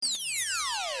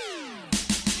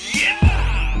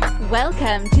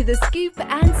Welcome to the Scoop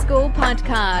and Score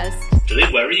podcast. Do they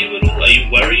worry you at all? Are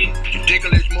you worried?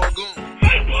 Ridiculous Morgan.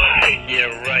 My boy! Yeah,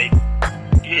 right.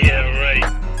 Yeah,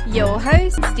 right. Your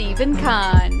host, Stephen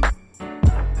Kahn.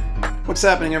 What's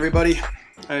happening, everybody?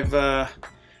 I've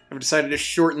decided to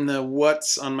shorten the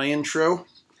what's on my intro.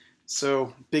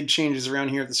 So, big changes around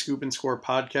here at the Scoop and Score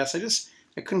podcast.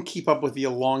 I couldn't keep up with the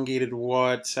elongated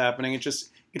what's happening.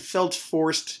 It felt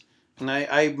forced,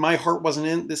 and my heart wasn't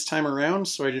in it this time around,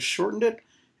 so I just shortened it,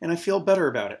 and I feel better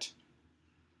about it.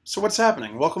 So what's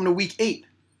happening? Welcome to Week 8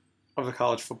 of the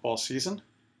college football season.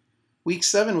 Week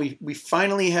 7, we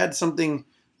finally had something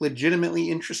legitimately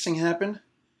interesting happen.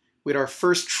 We had our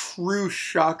first true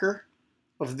shocker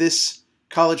of this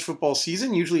college football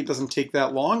season. Usually it doesn't take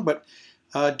that long, but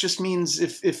it just means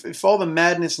if all the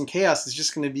madness and chaos is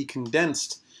just going to be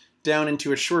condensed down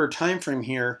into a shorter time frame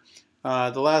here,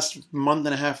 the last month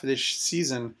and a half of this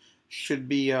season should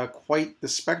be quite the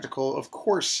spectacle. Of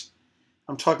course,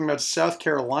 I'm talking about South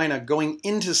Carolina going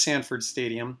into Sanford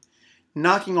Stadium,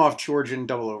 knocking off Georgia in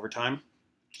double overtime.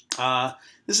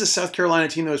 This is a South Carolina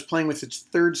team that was playing with its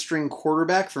third-string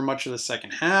quarterback for much of the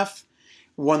second half,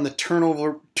 won the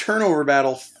turnover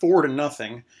battle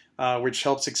 4-0, which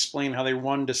helps explain how they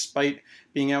won despite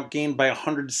being outgained by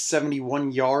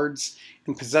 171 yards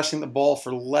and possessing the ball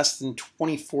for less than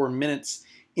 24 minutes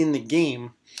in the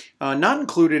game. Not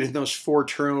included in those 4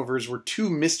 turnovers were 2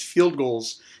 missed field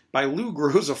goals by Lou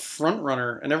Groza, a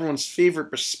frontrunner, and everyone's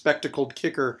favorite bespectacled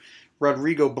kicker,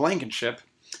 Rodrigo Blankenship.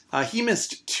 He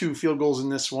missed 2 field goals in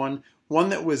this one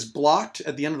that was blocked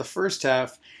at the end of the first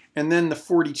half, and then the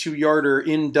 42-yarder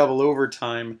in double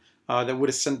overtime that would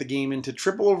have sent the game into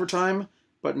triple overtime,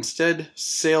 but instead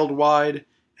sailed wide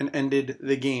and ended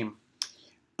the game.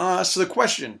 So the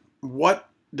question, what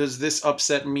does this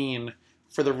upset mean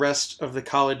for the rest of the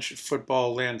college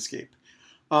football landscape?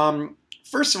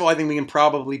 First of all, I think we can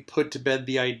probably put to bed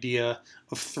the idea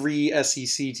of 3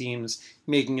 SEC teams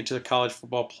making it to the college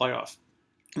football playoff.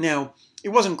 Now, it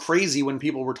wasn't crazy when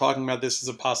people were talking about this as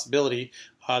a possibility.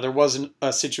 There wasn't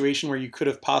a situation where you could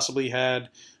have possibly had,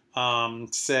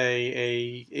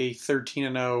 say, a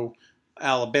 13-0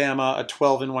 Alabama, a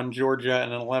 12-1 Georgia,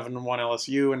 and an 11-1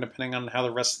 LSU, and depending on how the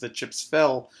rest of the chips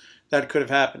fell, that could have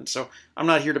happened. So I'm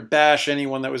not here to bash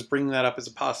anyone that was bringing that up as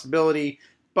a possibility,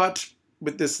 but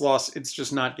with this loss, it's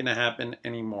just not going to happen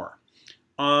anymore.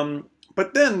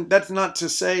 But then, that's not to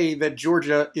say that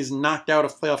Georgia is knocked out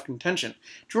of playoff contention.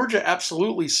 Georgia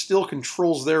absolutely still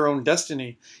controls their own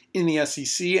destiny in the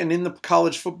SEC and in the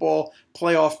college football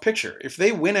playoff picture. If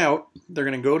they win out, they're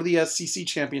going to go to the SEC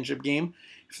championship game.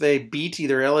 If they beat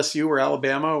either LSU or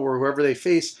Alabama or whoever they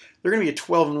face, they're going to be a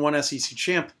 12-1 SEC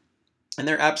champ, and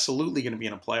they're absolutely going to be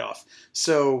in a playoff.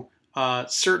 So,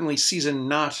 certainly season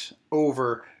not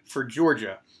over for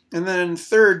Georgia. And then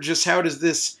third, just how does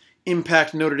this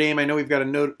impact Notre Dame? I know we've got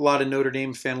a lot of Notre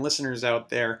Dame fan listeners out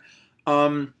there.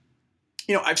 I've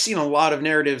seen a lot of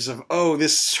narratives of,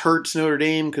 this hurts Notre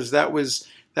Dame because that was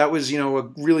a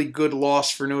really good loss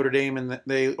for Notre Dame, and that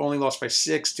they only lost by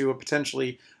 6 to a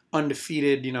potentially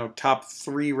undefeated, top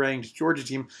 3 ranked Georgia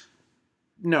team.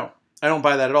 No, I don't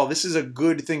buy that at all. This is a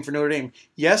good thing for Notre Dame.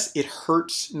 Yes, it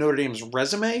hurts Notre Dame's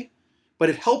resume, but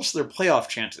it helps their playoff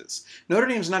chances. Notre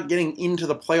Dame's not getting into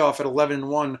the playoff at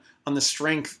 11-1 on the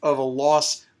strength of a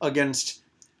loss against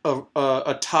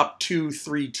a top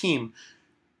 2-3 team.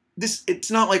 It's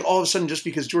not like all of a sudden just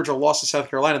because Georgia lost to South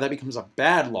Carolina, that becomes a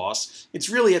bad loss. It's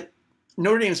really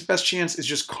Notre Dame's best chance is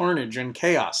just carnage and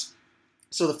chaos.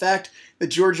 So the fact that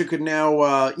Georgia could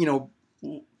now,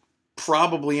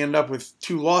 probably end up with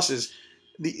 2 losses,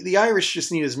 the Irish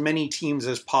just need as many teams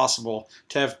as possible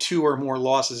to have 2 or more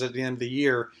losses at the end of the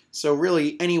year. So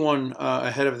really, anyone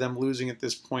ahead of them losing at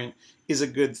this point is a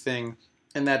good thing,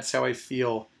 and that's how I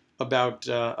feel about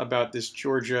this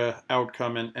Georgia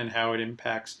outcome and how it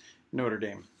impacts Notre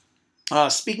Dame.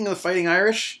 Speaking of the Fighting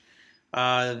Irish,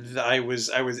 I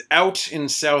was out in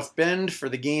South Bend for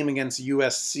the game against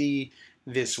USC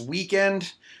this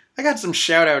weekend. I got some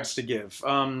shout-outs to give.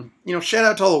 Shout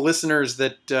out to all the listeners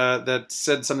that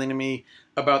said something to me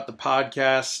about the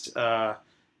podcast.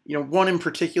 One in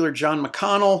particular, John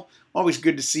McConnell. Always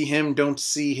good to see him. Don't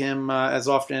see him as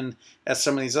often as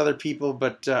some of these other people,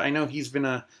 but I know he's been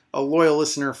a loyal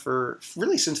listener for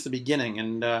really since the beginning,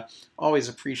 and always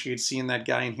appreciate seeing that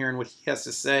guy and hearing what he has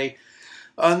to say.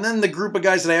 And then the group of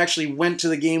guys that I actually went to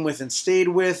the game with and stayed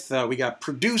with, we got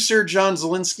producer John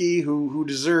Zielinski, who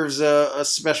deserves a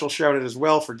special shout out as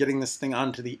well for getting this thing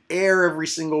onto the air every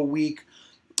single week.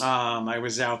 I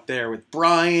was out there with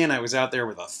Brian. I was out there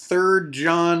with a third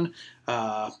John,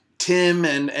 Tim,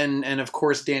 and of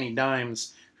course Danny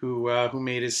Dimes, who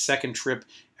made his second trip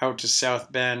out to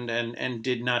South Bend and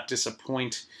did not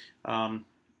disappoint.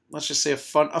 Let's just say a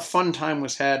fun time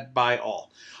was had by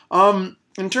all.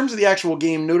 In terms of the actual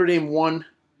game, Notre Dame won.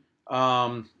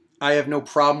 I have no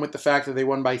problem with the fact that they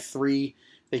won by 3.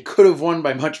 They could have won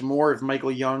by much more if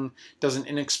Michael Young doesn't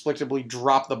inexplicably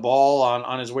drop the ball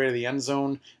on his way to the end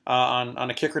zone on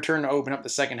a kick return to open up the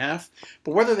second half.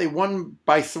 But whether they won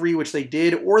by 3, which they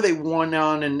did, or they won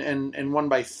on and won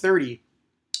by 30,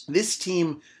 this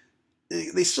team,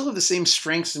 they still have the same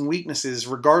strengths and weaknesses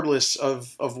regardless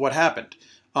of what happened.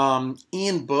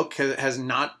 Ian Book has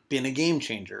not been a game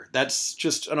changer. That's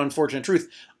just an unfortunate truth.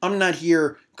 I'm not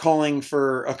here calling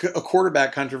for a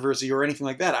quarterback controversy or anything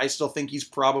like that. I still think he's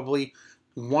probably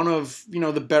one of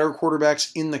the better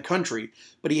quarterbacks in the country,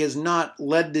 but he has not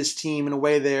led this team in a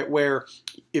way where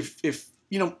if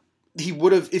he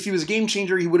would have, if he was a game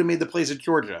changer, he would have made the plays at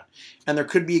Georgia. And there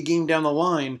could be a game down the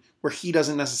line where he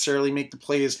doesn't necessarily make the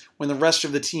plays when the rest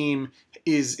of the team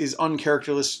is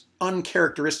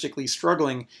uncharacteristically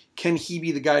struggling. Can he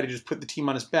be the guy to just put the team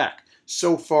on his back?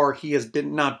 So far, he has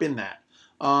not been that.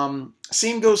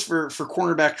 Same goes for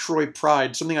cornerback Troy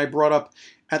Pride. Something I brought up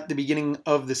at the beginning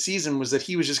of the season was that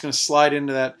he was just going to slide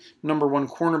into that number 1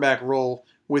 cornerback role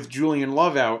with Julian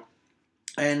Love out.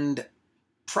 And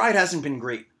Pride hasn't been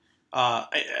great.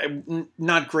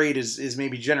 Not great is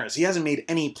maybe generous. He hasn't made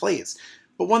any plays.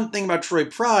 But one thing about Troy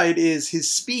Pride is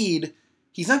his speed.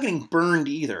 He's not getting burned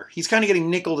either. He's kind of getting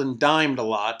nickeled and dimed a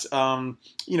lot.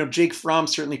 Jake Fromm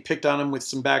certainly picked on him with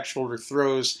some back shoulder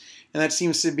throws, and that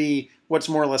seems to be what's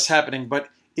more or less happening. But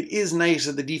it is nice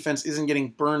that the defense isn't getting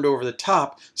burned over the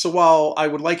top. So while I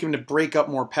would like him to break up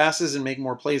more passes and make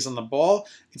more plays on the ball,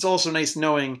 it's also nice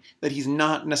knowing that he's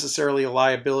not necessarily a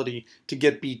liability to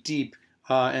get beat deep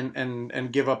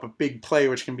and give up a big play,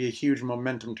 which can be a huge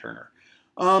momentum turner.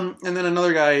 And then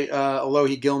another guy,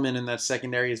 Alohi Gilman in that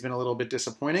secondary has been a little bit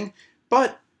disappointing.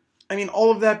 But,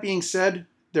 all of that being said,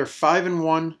 they're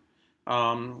 5-1.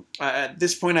 At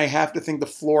this point, I have to think the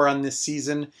floor on this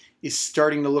season is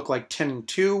starting to look like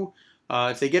 10-2.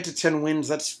 If they get to 10 wins,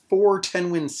 that's 4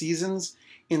 10-win seasons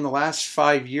in the last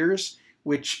 5 years,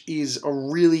 which is a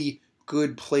really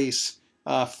good place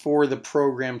for the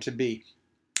program to be.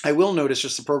 I will notice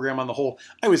just the program on the whole,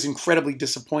 I was incredibly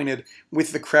disappointed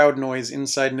with the crowd noise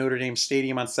inside Notre Dame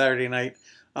Stadium on Saturday night.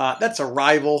 That's a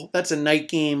rival. That's a night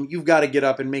game. You've got to get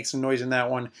up and make some noise in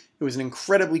that one. It was an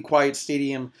incredibly quiet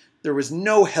stadium. There was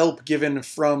no help given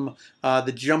from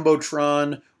the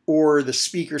Jumbotron or the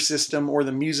speaker system or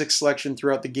the music selection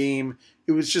throughout the game.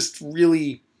 It was just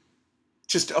really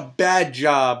just a bad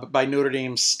job by Notre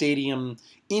Dame's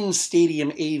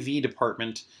in-stadium AV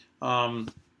department.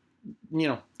 And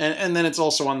then it's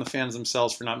also on the fans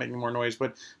themselves for not making more noise.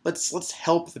 But let's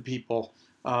help the people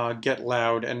get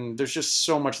loud. And there's just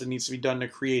so much that needs to be done to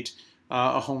create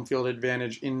a home field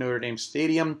advantage in Notre Dame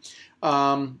Stadium.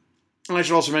 And I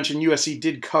should also mention USC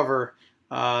did cover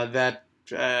that.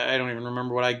 I don't even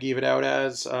remember what I gave it out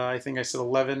as. I think I said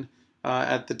 11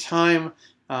 at the time.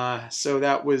 So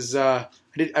that was I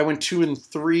went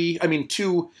 2-3.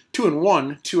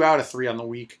 2-1, 2 out of 3 on the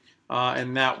week.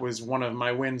 And that was one of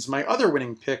my wins. My other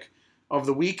winning pick of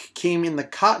the week came in the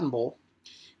Cotton Bowl,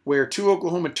 where 2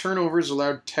 Oklahoma turnovers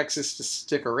allowed Texas to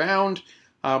stick around,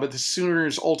 but the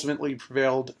Sooners ultimately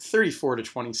prevailed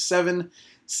 34-27.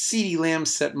 CeeDee Lamb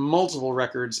set multiple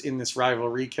records in this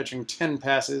rivalry, catching 10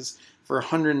 passes for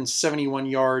 171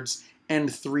 yards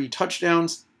and 3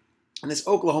 touchdowns. And this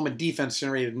Oklahoma defense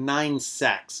generated 9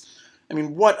 sacks.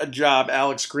 What a job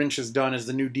Alex Grinch has done as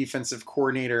the new defensive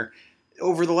coordinator.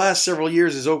 Over the last several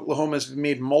years, as Oklahoma has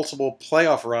made multiple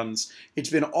playoff runs, it's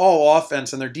been all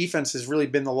offense, and their defense has really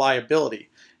been the liability.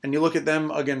 And you look at them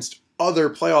against other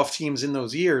playoff teams in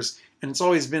those years, and it's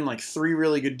always been like 3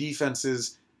 really good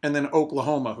defenses, and then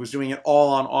Oklahoma, who's doing it all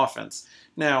on offense.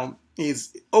 Now,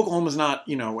 Oklahoma's not,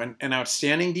 an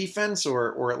outstanding defense,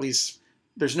 or at least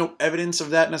there's no evidence of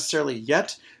that necessarily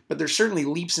yet, but there's certainly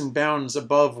leaps and bounds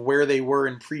above where they were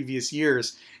in previous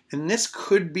years. And this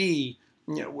could be,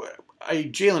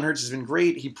 Jalen Hurts has been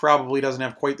great. He probably doesn't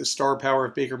have quite the star power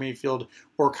of Baker Mayfield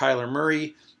or Kyler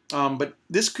Murray. But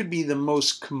this could be the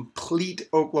most complete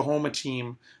Oklahoma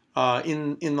team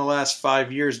in the last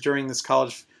 5 years during this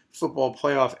college football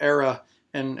playoff era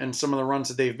and some of the runs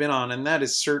that they've been on. And that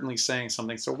is certainly saying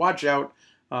something. So watch out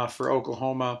for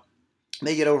Oklahoma.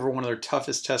 They get over one of their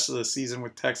toughest tests of the season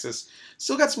with Texas.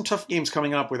 Still got some tough games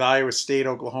coming up with Iowa State,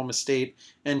 Oklahoma State,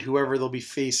 and whoever they'll be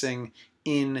facing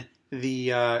in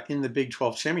the Big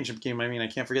 12 championship game. I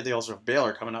can't forget they also have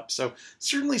Baylor coming up. So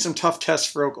certainly some tough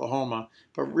tests for Oklahoma,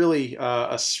 but really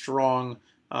a strong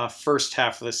first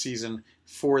half of the season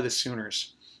for the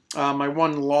Sooners. My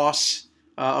one loss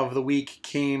of the week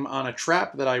came on a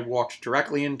trap that I walked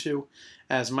directly into,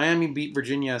 as Miami beat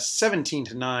Virginia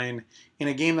 17-9 in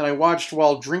a game that I watched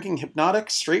while drinking Hypnotic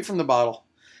straight from the bottle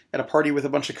at a party with a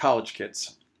bunch of college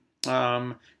kids.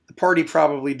 The party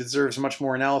probably deserves much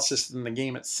more analysis than the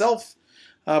game itself,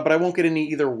 but I won't get into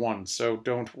either one, so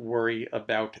don't worry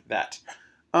about that.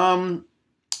 In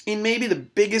maybe the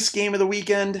biggest game of the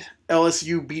weekend,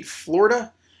 LSU beat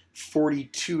Florida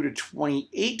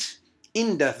 42-28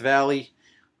 in Death Valley.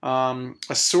 A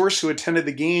source who attended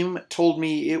the game told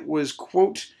me it was,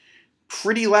 quote,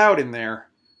 pretty loud in there.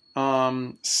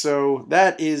 So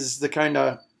that is the kind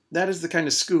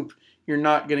of scoop you're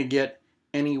not going to get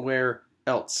anywhere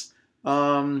else.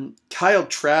 Kyle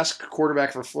Trask,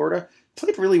 quarterback for Florida,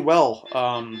 played really well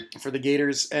for the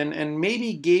Gators and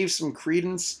maybe gave some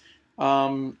credence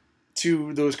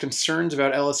to those concerns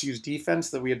about LSU's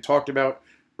defense that we had talked about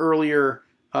earlier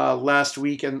last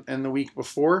week and the week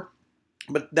before.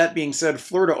 But that being said,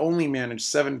 Florida only managed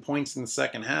 7 points in the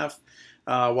second half,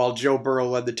 while Joe Burrow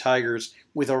led the Tigers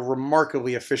with a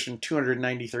remarkably efficient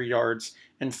 293 yards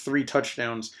and 3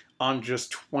 touchdowns on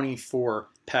just 24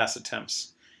 pass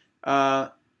attempts.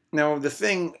 Now, the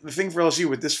thing for LSU,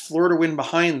 with this Florida win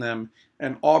behind them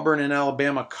and Auburn and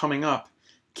Alabama coming up,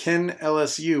 can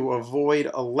LSU avoid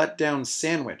a letdown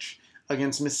sandwich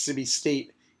against Mississippi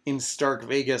State in Stark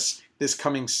Vegas this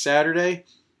coming Saturday?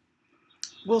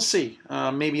 We'll see.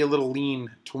 Maybe a little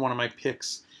lean to one of my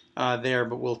picks there,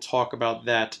 but we'll talk about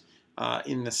that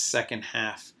in the second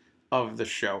half of the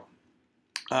show.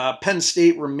 Penn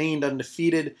State remained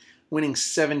undefeated, winning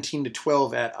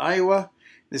 17-12 at Iowa.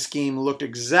 This game looked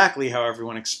exactly how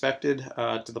everyone expected,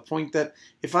 to the point that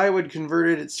if I would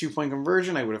converted its 2-point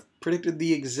conversion, I would have predicted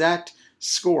the exact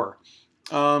score.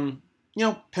 Penn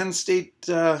State,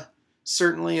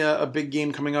 certainly a big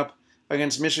game coming up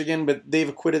against Michigan, but they've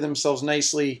acquitted themselves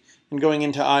nicely, and going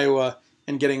into Iowa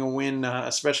and getting a win,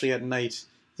 especially at night,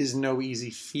 is no easy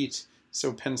feat,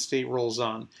 so Penn State rolls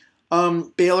on.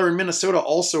 Baylor and Minnesota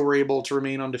also were able to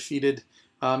remain undefeated,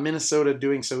 Minnesota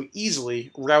doing so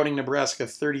easily, routing Nebraska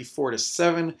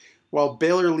 34-7, while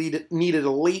Baylor needed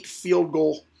a late field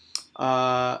goal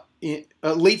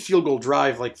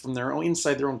drive, like from their own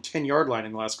inside their own 10-yard line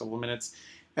in the last couple of minutes,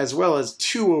 as well as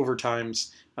 2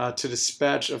 overtimes to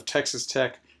dispatch of Texas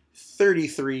Tech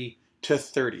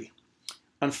 33-30.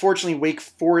 Unfortunately, Wake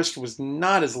Forest was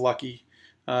not as lucky.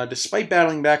 Despite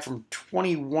battling back from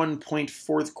 21-point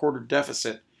fourth quarter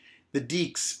deficit, the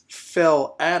Deacs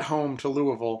fell at home to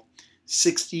Louisville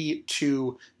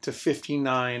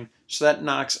 62-59. So that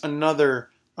knocks another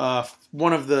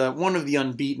one of the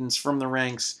unbeatens from the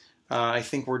ranks. I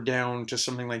think we're down to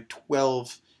something like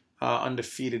 12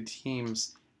 undefeated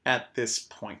teams at this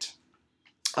point.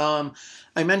 I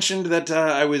mentioned that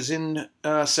I was in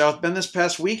South Bend this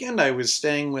past weekend. I was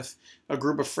staying with a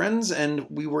group of friends, and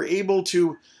we were able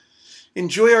to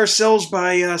enjoy ourselves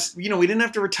by, we didn't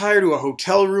have to retire to a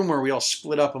hotel room where we all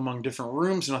split up among different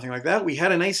rooms, nothing like that. We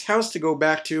had a nice house to go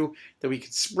back to that we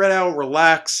could spread out,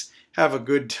 relax, have a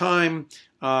good time.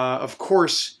 Of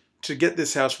course, to get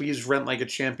this house, we used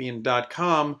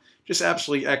rentlikeachampion.com. Just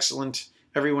absolutely excellent.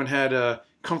 Everyone had a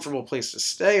comfortable place to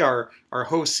stay. Our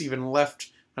hosts even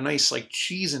left a nice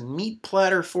cheese and meat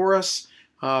platter for us.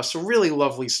 So really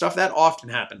lovely stuff. That often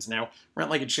happens. Now, Rent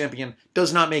Like a Champion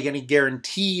does not make any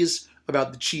guarantees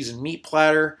about the cheese and meat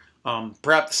platter.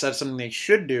 Perhaps that's something they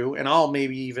should do, and I'll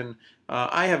maybe even,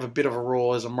 I have a bit of a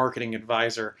role as a marketing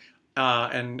advisor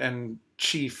and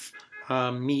chief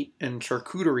meat and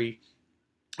charcuterie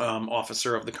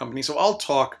officer of the company. So I'll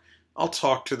talk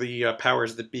to the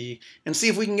powers that be and see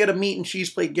if we can get a meat and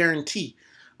cheese plate guarantee.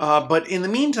 But in the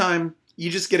meantime, you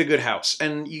just get a good house,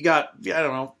 and you got,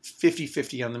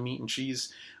 50-50 on the meat and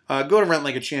cheese. Go to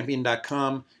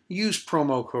rentlikeachampion.com, use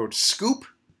promo code SCOOP,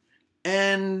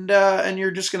 and you're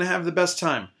just going to have the best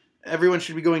time. Everyone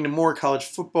should be going to more college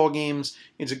football games.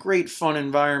 It's a great, fun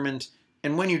environment,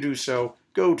 and when you do so,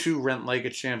 go to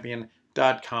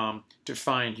rentlikeachampion.com to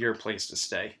find your place to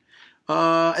stay.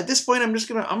 At this point, I'm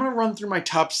gonna run through my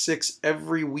top 6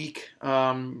 every week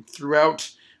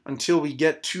throughout until we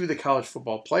get to the college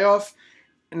football playoff.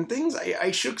 And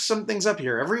I shook some things up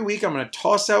here. Every week I'm going to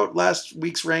toss out last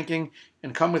week's ranking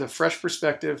and come with a fresh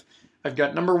perspective. I've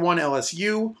got number 1,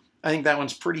 LSU. I think that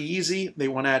one's pretty easy. They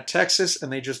won at Texas,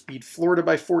 and they just beat Florida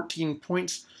by 14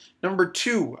 points. Number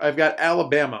 2, I've got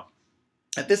Alabama.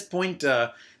 At this point,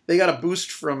 they got a boost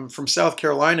from South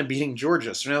Carolina beating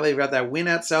Georgia. So now they've got that win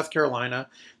at South Carolina.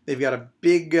 They've got a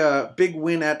big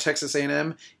win at Texas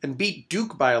A&M and beat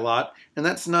Duke by a lot, and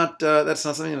that's not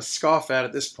something to scoff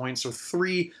at this point. So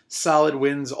 3 solid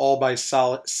wins, all by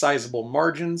sizable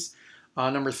margins.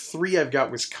 Number 3, I've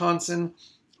got Wisconsin.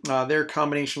 Their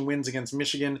combination wins against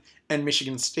Michigan and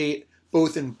Michigan State,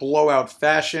 both in blowout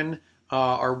fashion,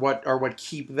 are what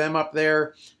keep them up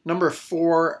there. Number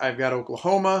 4, I've got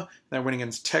Oklahoma. That win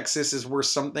against Texas is worth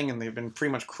something, and they've been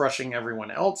pretty much crushing everyone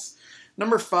else.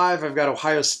 Number 5, I've got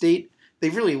Ohio State.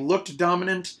 They've really looked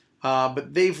dominant,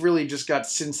 but they've really just got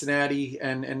Cincinnati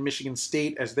and Michigan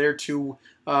State as their 2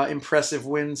 impressive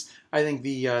wins. I think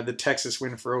the Texas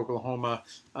win for Oklahoma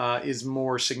is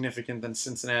more significant than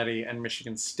Cincinnati and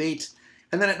Michigan State.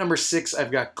 And then at number 6, I've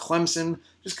got Clemson,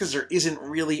 just because there isn't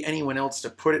really anyone else to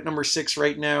put at number 6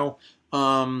 right now.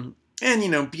 And,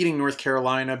 beating North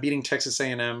Carolina, beating Texas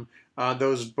A&M,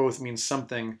 those both mean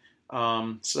something.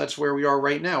 So that's where we are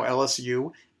right now.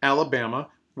 LSU, Alabama,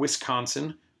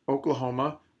 Wisconsin,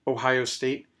 Oklahoma, Ohio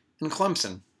State, and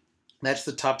Clemson. That's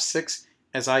the top 6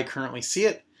 as I currently see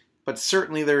it. But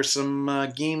certainly there are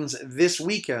some games this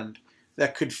weekend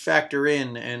that could factor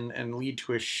in and lead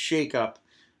to a shakeup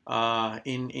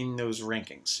in those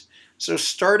rankings. So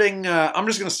starting, I'm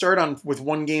just going to start with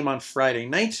one game on Friday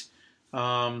night.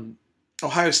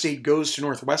 Ohio State goes to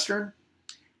Northwestern.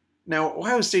 Now,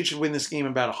 Ohio State should win this game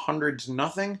about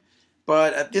 100-0,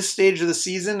 but at this stage of the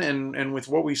season and with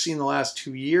what we've seen the last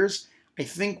 2 years, I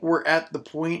think we're at the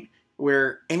point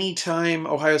where anytime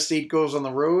Ohio State goes on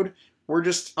the road, we're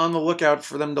just on the lookout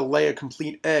for them to lay a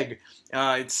complete egg.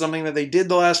 It's something that they did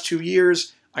the last 2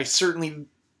 years.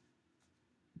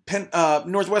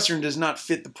 Northwestern does not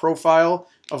fit the profile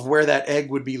of where that egg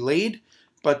would be laid,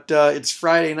 but it's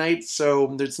Friday night,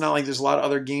 so it's not like there's a lot of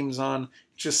other games on.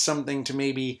 It's just something to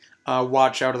maybe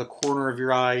watch out of the corner of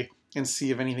your eye and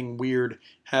see if anything weird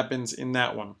happens in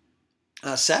that one.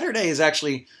 Saturday is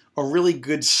actually a really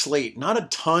good slate. Not a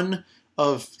ton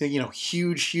of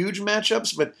huge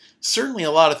matchups, but certainly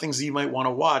a lot of things that you might want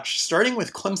to watch. Starting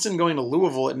with Clemson going to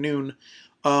Louisville at noon.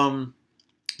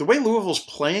 The way Louisville's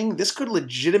playing, this could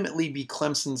legitimately be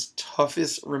Clemson's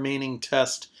toughest remaining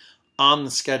test on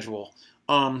the schedule.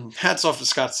 Hats off to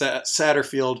Scott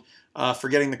Satterfield for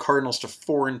getting the Cardinals to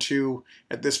 4-2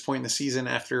 at this point in the season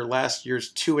after last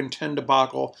year's 2-10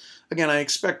 debacle. Again, I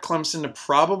expect Clemson to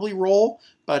probably roll,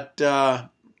 but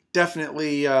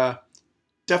definitely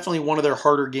one of their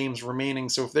harder games remaining.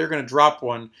 So if they're going to drop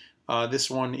one, this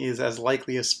one is as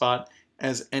likely a spot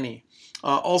as any.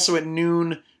 Also at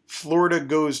noon, Florida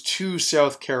goes to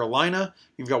South Carolina.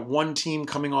 You've got one team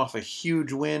coming off a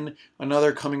huge win,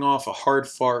 another coming off a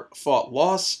hard-fought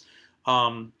loss.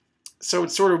 So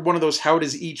it's sort of one of those, how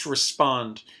does each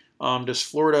respond? Does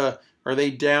Florida, are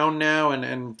they down now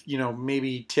and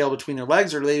maybe tail between their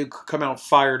legs, or do they come out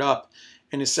fired up?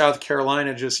 And is South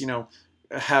Carolina just,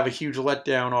 have a huge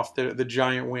letdown off the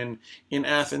giant win in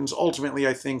Athens? Ultimately,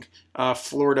 I think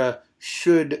Florida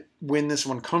should win this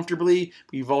one comfortably.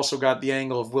 You've also got the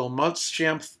angle of Will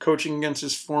Muschamp coaching against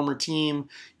his former team.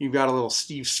 You've got a little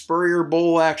Steve Spurrier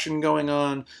Bowl action going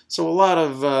on. So a lot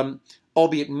of,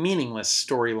 albeit meaningless,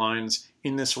 storylines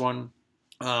in this one.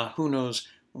 Who knows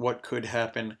what could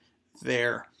happen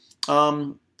there.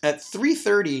 At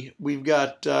 3:30, we've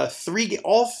got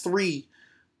all three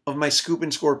of my Scoop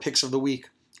and Score picks of the week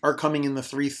are coming in the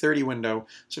 3:30 window.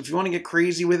 So if you want to get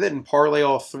crazy with it and parlay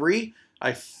all three,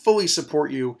 I fully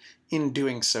support you in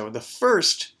doing so. The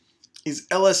first is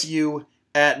LSU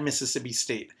at Mississippi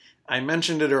State. I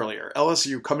mentioned it earlier.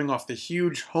 LSU coming off the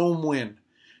huge home win.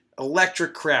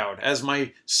 Electric crowd. As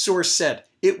my source said,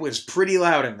 it was pretty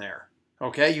loud in there.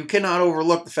 Okay? You cannot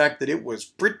overlook the fact that it was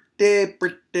pretty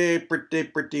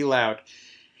loud.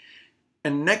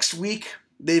 And next week,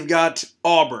 they've got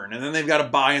Auburn, and then they've got a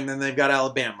bye, and then they've got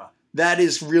Alabama. That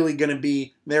is really going to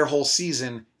be their whole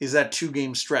season, is that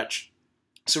 2-game stretch.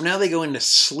 So now they go into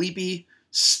sleepy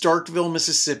Starkville,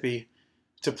 Mississippi,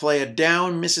 to play a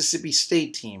down Mississippi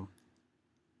State team.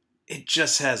 It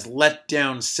just has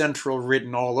letdown central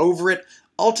written all over it.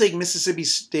 I'll take Mississippi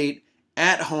State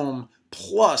at home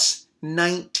plus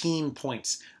 19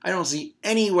 points. I don't see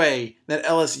any way that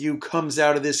LSU comes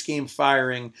out of this game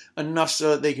firing enough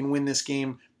so that they can win this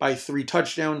game by 3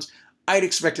 touchdowns. I'd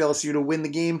expect LSU to win the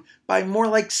game by more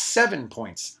like 7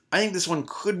 points. I think this one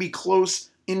could be close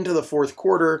into the fourth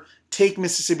quarter. Take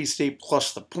Mississippi State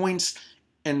plus the points.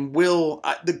 And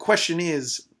the question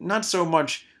is not so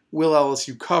much will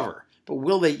LSU cover, but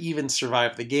will they even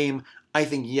survive the game? I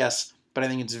think yes, but I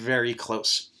think it's very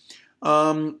close.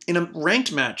 In a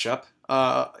ranked matchup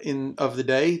of the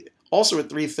day, also at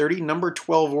 3:30, number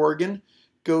 12 Oregon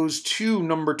goes to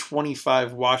number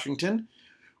 25 Washington.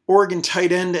 Oregon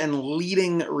tight end and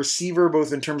leading receiver,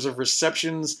 both in terms of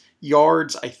receptions,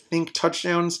 yards, I think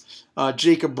touchdowns,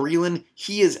 Jacob Breeland,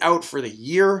 he is out for the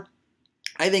year.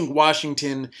 I think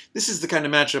Washington, this is the kind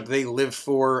of matchup they live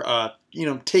for.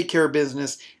 Take care of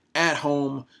business at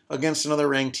home against another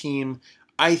ranked team.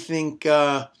 I think,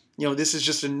 this is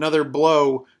just another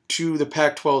blow to the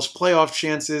Pac-12's playoff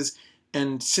chances.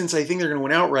 And since I think they're going to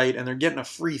win outright and they're getting a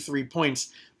free 3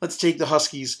 points, let's take the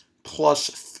Huskies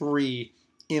 +3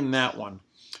 in that one.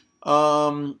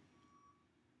 The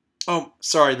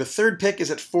third pick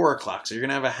is at 4 o'clock. So you're going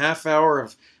to have a half hour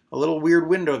of a little weird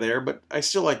window there, but I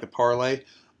still like the parlay.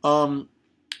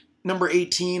 Number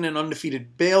 18, an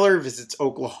undefeated Baylor visits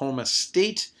Oklahoma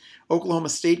State. Oklahoma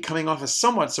State coming off a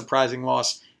somewhat surprising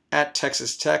loss at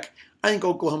Texas Tech. I think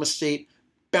Oklahoma State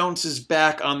bounces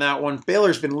back on that one.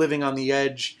 Baylor's been living on the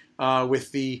edge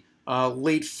with the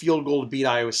late field goal to beat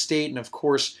Iowa State, and of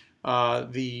course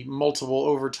the multiple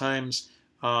overtimes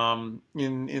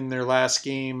in their last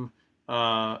game.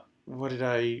 I've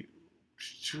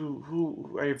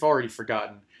already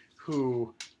forgotten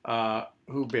who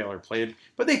Baylor played,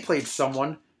 but they played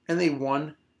someone and they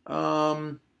won.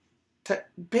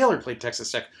 Baylor played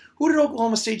Texas Tech. Who did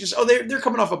Oklahoma State just? Oh, they're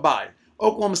coming off a bye.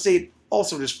 Oklahoma State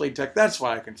also just played Tech. That's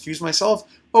why I confused myself.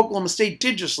 Oklahoma State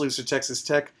did just lose to Texas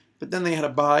Tech, but then they had a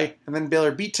bye, and then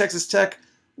Baylor beat Texas Tech.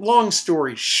 Long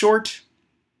story short,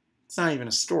 it's not even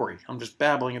a story. I'm just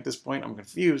babbling at this point. I'm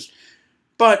confused.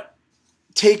 But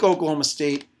take Oklahoma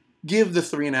State. Give the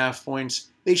 3.5 points.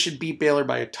 They should beat Baylor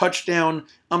by a touchdown.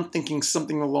 I'm thinking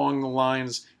something along the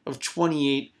lines of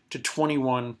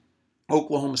 28-21.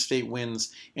 Oklahoma State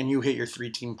wins, and you hit your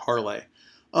 3-team parlay.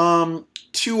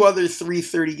 Two other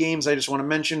 3:30 games I just want to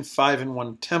mention.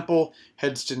 5-1 Temple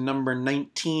heads to number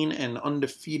 19 and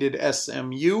undefeated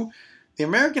SMU. The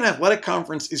American Athletic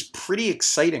Conference is pretty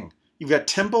exciting. You've got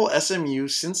Temple, SMU,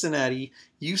 Cincinnati,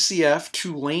 UCF,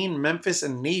 Tulane, Memphis,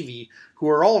 and Navy, who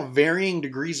are all varying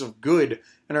degrees of good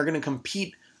and are going to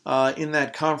compete in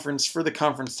that conference for the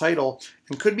conference title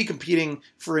and could be competing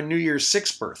for a New Year's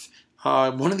Six berth.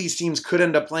 One of these teams could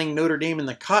end up playing Notre Dame in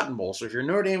the Cotton Bowl. So if you're a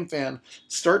Notre Dame fan,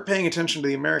 start paying attention to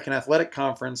the American Athletic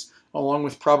Conference along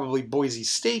with probably Boise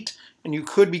State, and you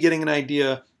could be getting an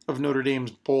idea of Notre Dame's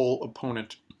bowl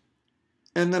opponent.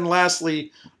 And then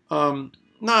lastly,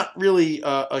 not really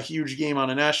a huge game on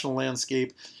a national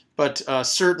landscape, but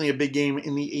certainly a big game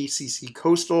in the ACC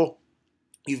Coastal.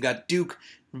 You've got Duke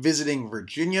visiting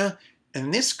Virginia,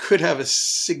 and this could have a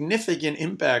significant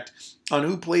impact on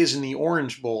who plays in the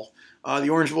Orange Bowl. The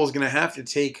Orange Bowl is going to have to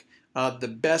take the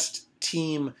best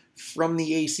team from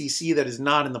the ACC that is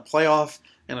not in the playoff,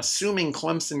 and assuming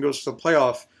Clemson goes to the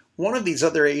playoff, one of these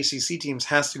other ACC teams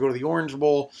has to go to the Orange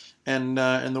Bowl, and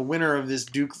the winner of this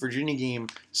Duke-Virginia game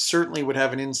certainly would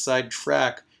have an inside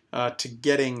track to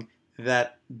getting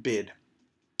that bid.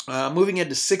 Moving ahead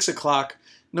to 6 o'clock,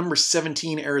 number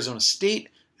 17 Arizona State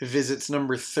visits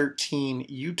number 13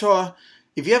 Utah.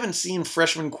 If you haven't seen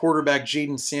freshman quarterback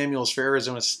Jaden Samuels for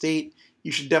Arizona State,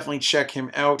 you should definitely check him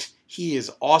out. He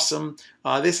is awesome.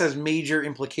 This has major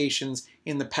implications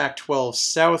in the Pac-12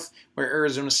 South, where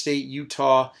Arizona State,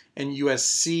 Utah, and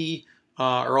USC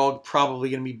are all probably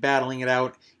going to be battling it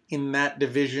out in that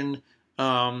division.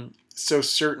 So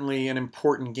certainly an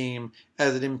important game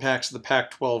as it impacts the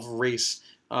Pac-12 race.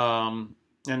 And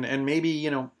maybe,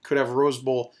 could have Rose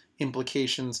Bowl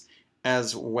implications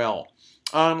as well.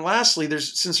 Lastly,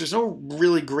 since there's no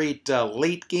really great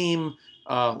late game,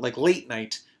 like late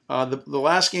night, the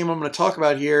last game I'm going to talk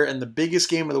about here, and the biggest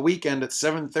game of the weekend at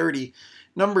 7:30,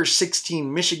 number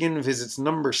 16 Michigan visits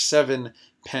number 7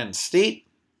 Penn State.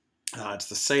 It's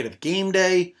the site of game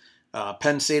day.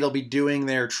 Penn State will be doing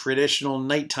their traditional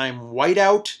nighttime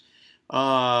whiteout.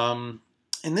 And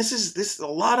this is a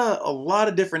lot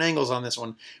of different angles on this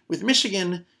one. With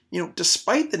Michigan,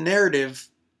 despite the narrative,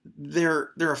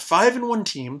 they're a 5-1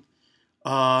 team.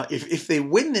 If they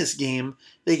win this game,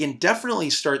 they can definitely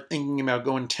start thinking about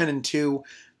going 10-2,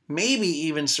 maybe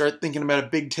even start thinking about a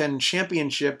Big Ten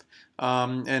championship,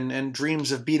 and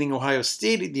dreams of beating Ohio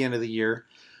State at the end of the year.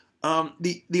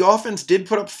 The offense did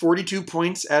put up 42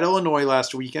 points at Illinois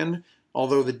last weekend,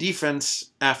 although the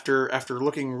defense, after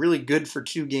looking really good for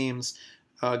 2 games,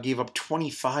 gave up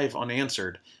 25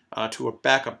 unanswered to a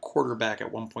backup quarterback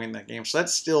at one point in that game. So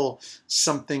that's still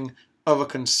something of a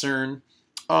concern.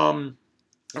 And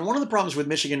one of the problems with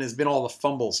Michigan has been all the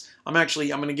fumbles. I'm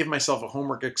going to give myself a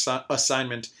homework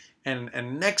assignment,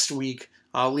 and next week,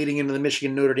 leading into the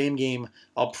Michigan-Notre Dame game,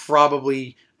 I'll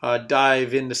probably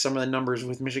dive into some of the numbers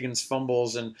with Michigan's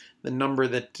fumbles and the number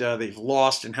that they've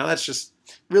lost and how that's just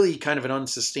really kind of an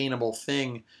unsustainable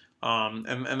thing.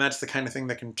 And that's the kind of thing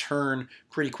that can turn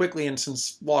pretty quickly. And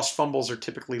since lost fumbles are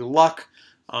typically luck,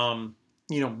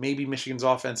 maybe Michigan's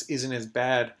offense isn't as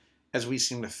bad as we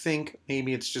seem to think.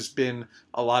 Maybe it's just been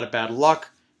a lot of bad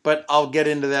luck, but I'll get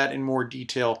into that in more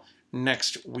detail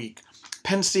next week.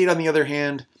 Penn State, on the other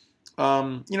hand,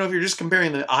 if you're just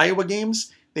comparing the Iowa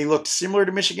games, they looked similar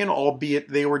to Michigan, albeit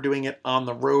they were doing it on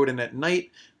the road and at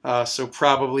night, so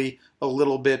probably a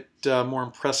little bit more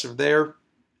impressive there.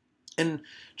 And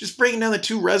just breaking down the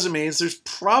two resumes, there's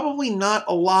probably not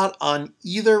a lot on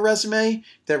either resume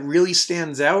that really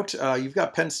stands out. You've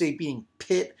got Penn State beating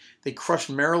Pitt. They crushed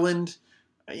Maryland.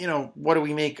 What do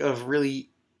we make of really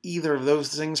either of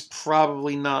those things?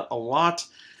 Probably not a lot.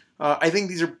 I think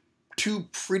these are two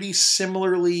pretty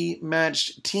similarly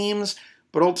matched teams,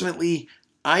 but ultimately,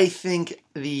 I think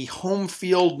the home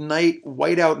field night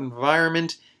whiteout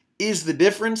environment is the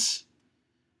difference.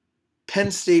 Penn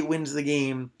State wins the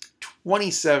game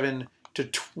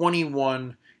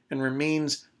 27-21 and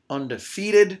remains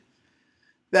undefeated.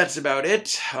 That's about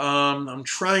it. I'm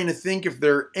trying to think if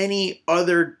there are any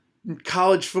other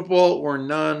college football or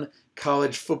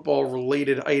non-college football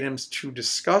related items to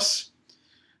discuss.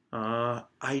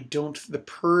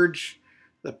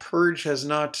 The Purge has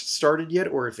not started yet,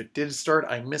 or if it did start,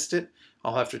 I missed it.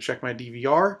 I'll have to check my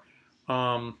DVR.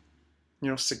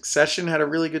 Succession had a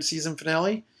really good season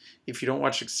finale. If you don't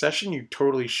watch Succession, you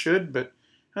totally should, but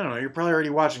I don't know, you're probably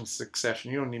already watching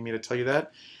Succession. You don't need me to tell you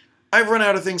that. I've run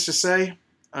out of things to say.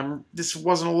 This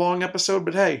wasn't a long episode,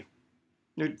 but hey,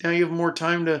 now you have more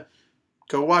time to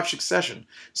go watch Succession.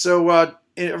 So,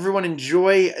 everyone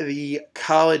enjoy the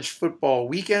college football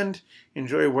weekend.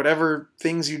 Enjoy whatever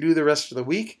things you do the rest of the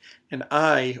week, and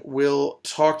I will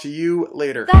talk to you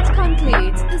later. That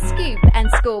concludes the Scoop and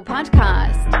Score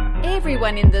podcast.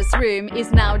 Everyone in this room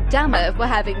is now dumber for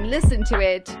having listened to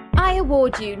it. I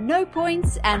award you no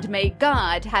points, and may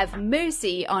God have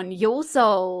mercy on your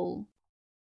soul.